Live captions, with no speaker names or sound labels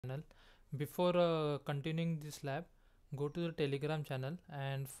channel. Before continuing this lab, go to the Telegram channel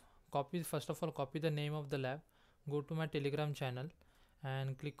and copy, first of all, copy the name of the lab. Go to my Telegram channel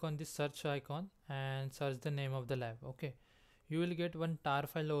and click on this search icon and search the name of the lab. Okay, you will get one tar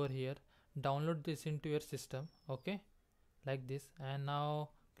file over here. Download this into your system. Okay, like this, and now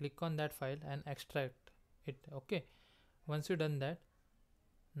click on that file and extract it. Okay, once you done that,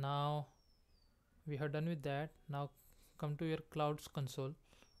 now we have done with that. Now come to your clouds console,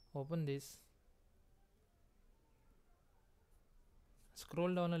 open this,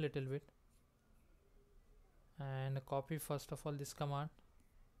 scroll down a little bit and copy first of all this command.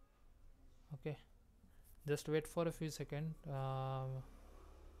 Okay, just wait for a few seconds.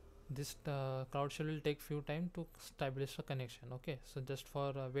 This cloud shell will take few time to establish a connection. Okay, so just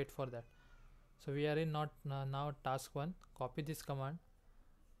for wait for that. So we are in not now task 1. Copy this command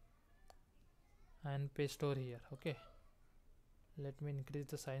and paste over here. Okay, let me increase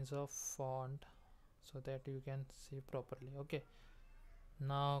the size of font so that you can see properly. Okay,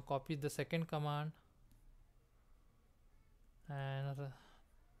 now copy the second command and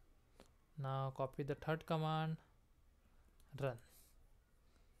now copy the third command, run.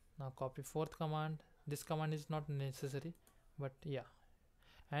 Now copy fourth command. This command is not necessary, but yeah.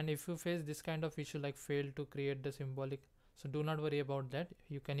 And if you face this kind of issue like fail to create the symbolic, so do not worry about that,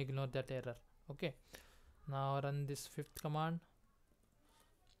 you can ignore that error. Okay, now run this fifth command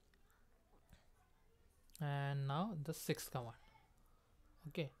and now the sixth command.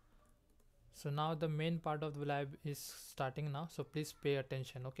 Okay, so now the main part of the lab is starting now, so please pay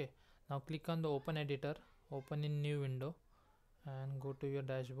attention. Okay, now click on the open editor, open in new window and go to your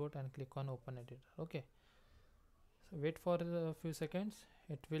dashboard and click on open editor. Okay, so wait for a few seconds,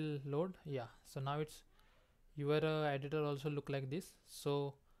 it will load. Yeah, so now it's your editor also look like this.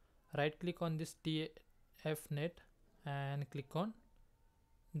 So right click on this tfnet and click on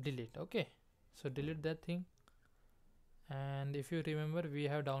delete. Okay, so delete that thing. And if you remember, we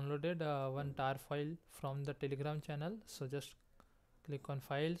have downloaded one tar file from the Telegram channel, so just click on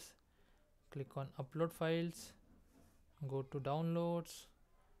files, click on upload files, go to downloads,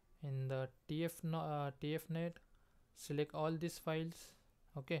 in the tfnet select all these files.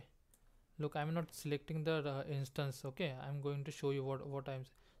 Okay, look, I'm not selecting the instance. Okay, I'm going to show you what I'm,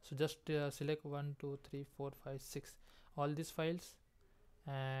 so just select 1 2 3 4 5 6 all these files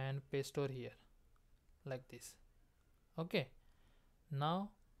and paste over here like this. Okay, now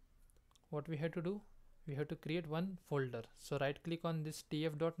what we have to do, we have to create one folder. So right click on this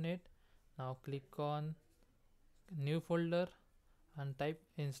tf.net, now click on new folder and type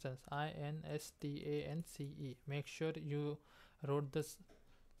instance, INSTANCE. Make sure you wrote the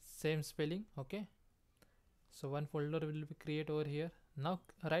same spelling. Okay, so one folder will be create over here. Now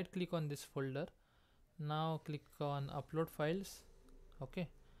right click on this folder, now click on upload files. Okay,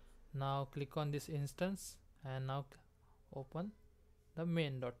 now click on this instance and now open the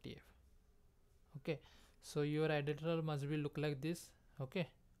main.tf. Okay, so your editor must be look like this. Okay,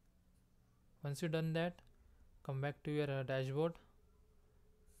 once you done that, come back to your dashboard.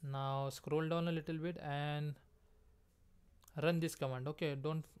 Now scroll down a little bit and run this command. Okay,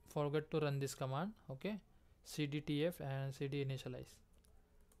 don't forget to run this command. Okay, cdtf and cd initialize.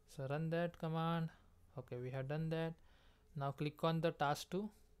 So run that command. Okay, we have done that. Now click on the task 2.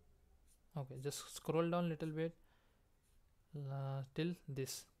 Okay, just scroll down a little bit till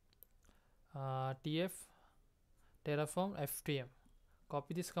this tf terraform ftm.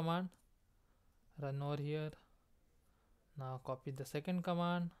 Copy this command, run over here. Now copy the second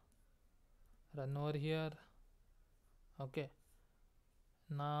command, run over here. Okay,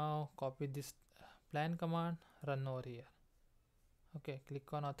 now copy this plan command, run over here. Okay,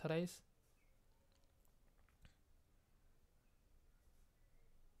 click on authorize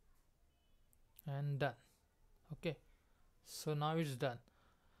and done. Okay, so now it's done.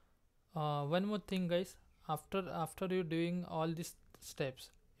 One more thing guys, after you doing all these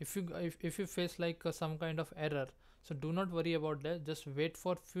steps, if you face like some kind of error, so do not worry about that, just wait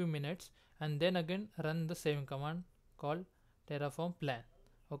for few minutes and then again run the same command called terraform plan.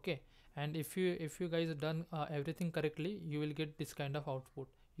 Okay, and if you guys done everything correctly, you will get this kind of output.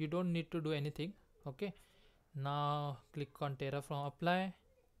 You don't need to do anything. Okay, now click on terraform apply.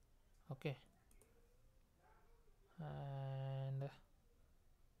 Okay, and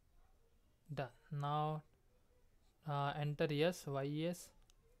done. Now enter yes, yes.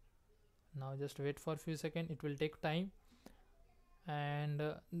 Now just wait for a few seconds, it will take time. And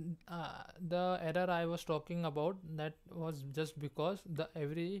the error I was talking about, that was just because the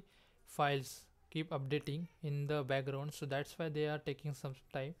every files keep updating in the background, so that's why they are taking some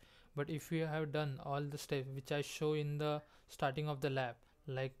time. But if you have done all the steps which I show in the starting of the lab,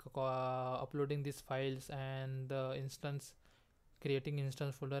 like uploading these files and the instance, creating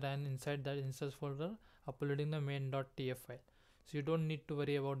instance folder, and inside that instance folder uploading the main.tf file. So you don't need to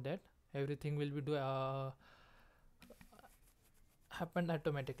worry about that. Everything will be happen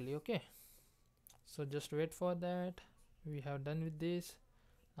automatically. Okay, so just wait for that. We have done with this.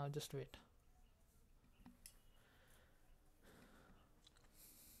 Now just wait.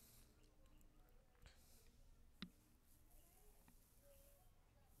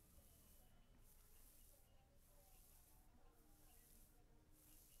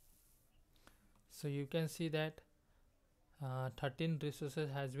 So you can see that 13 resources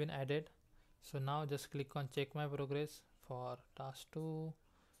has been added. So now just click on check my progress for task 2.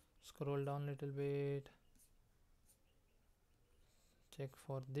 Scroll down a little bit, check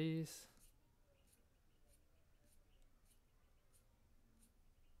for this,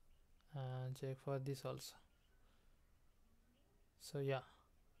 and check for this also. So yeah,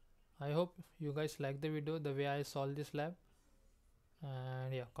 I hope you guys like the video, the way I solved this lab.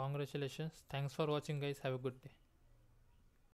 And yeah, congratulations, thanks for watching guys, have a good day.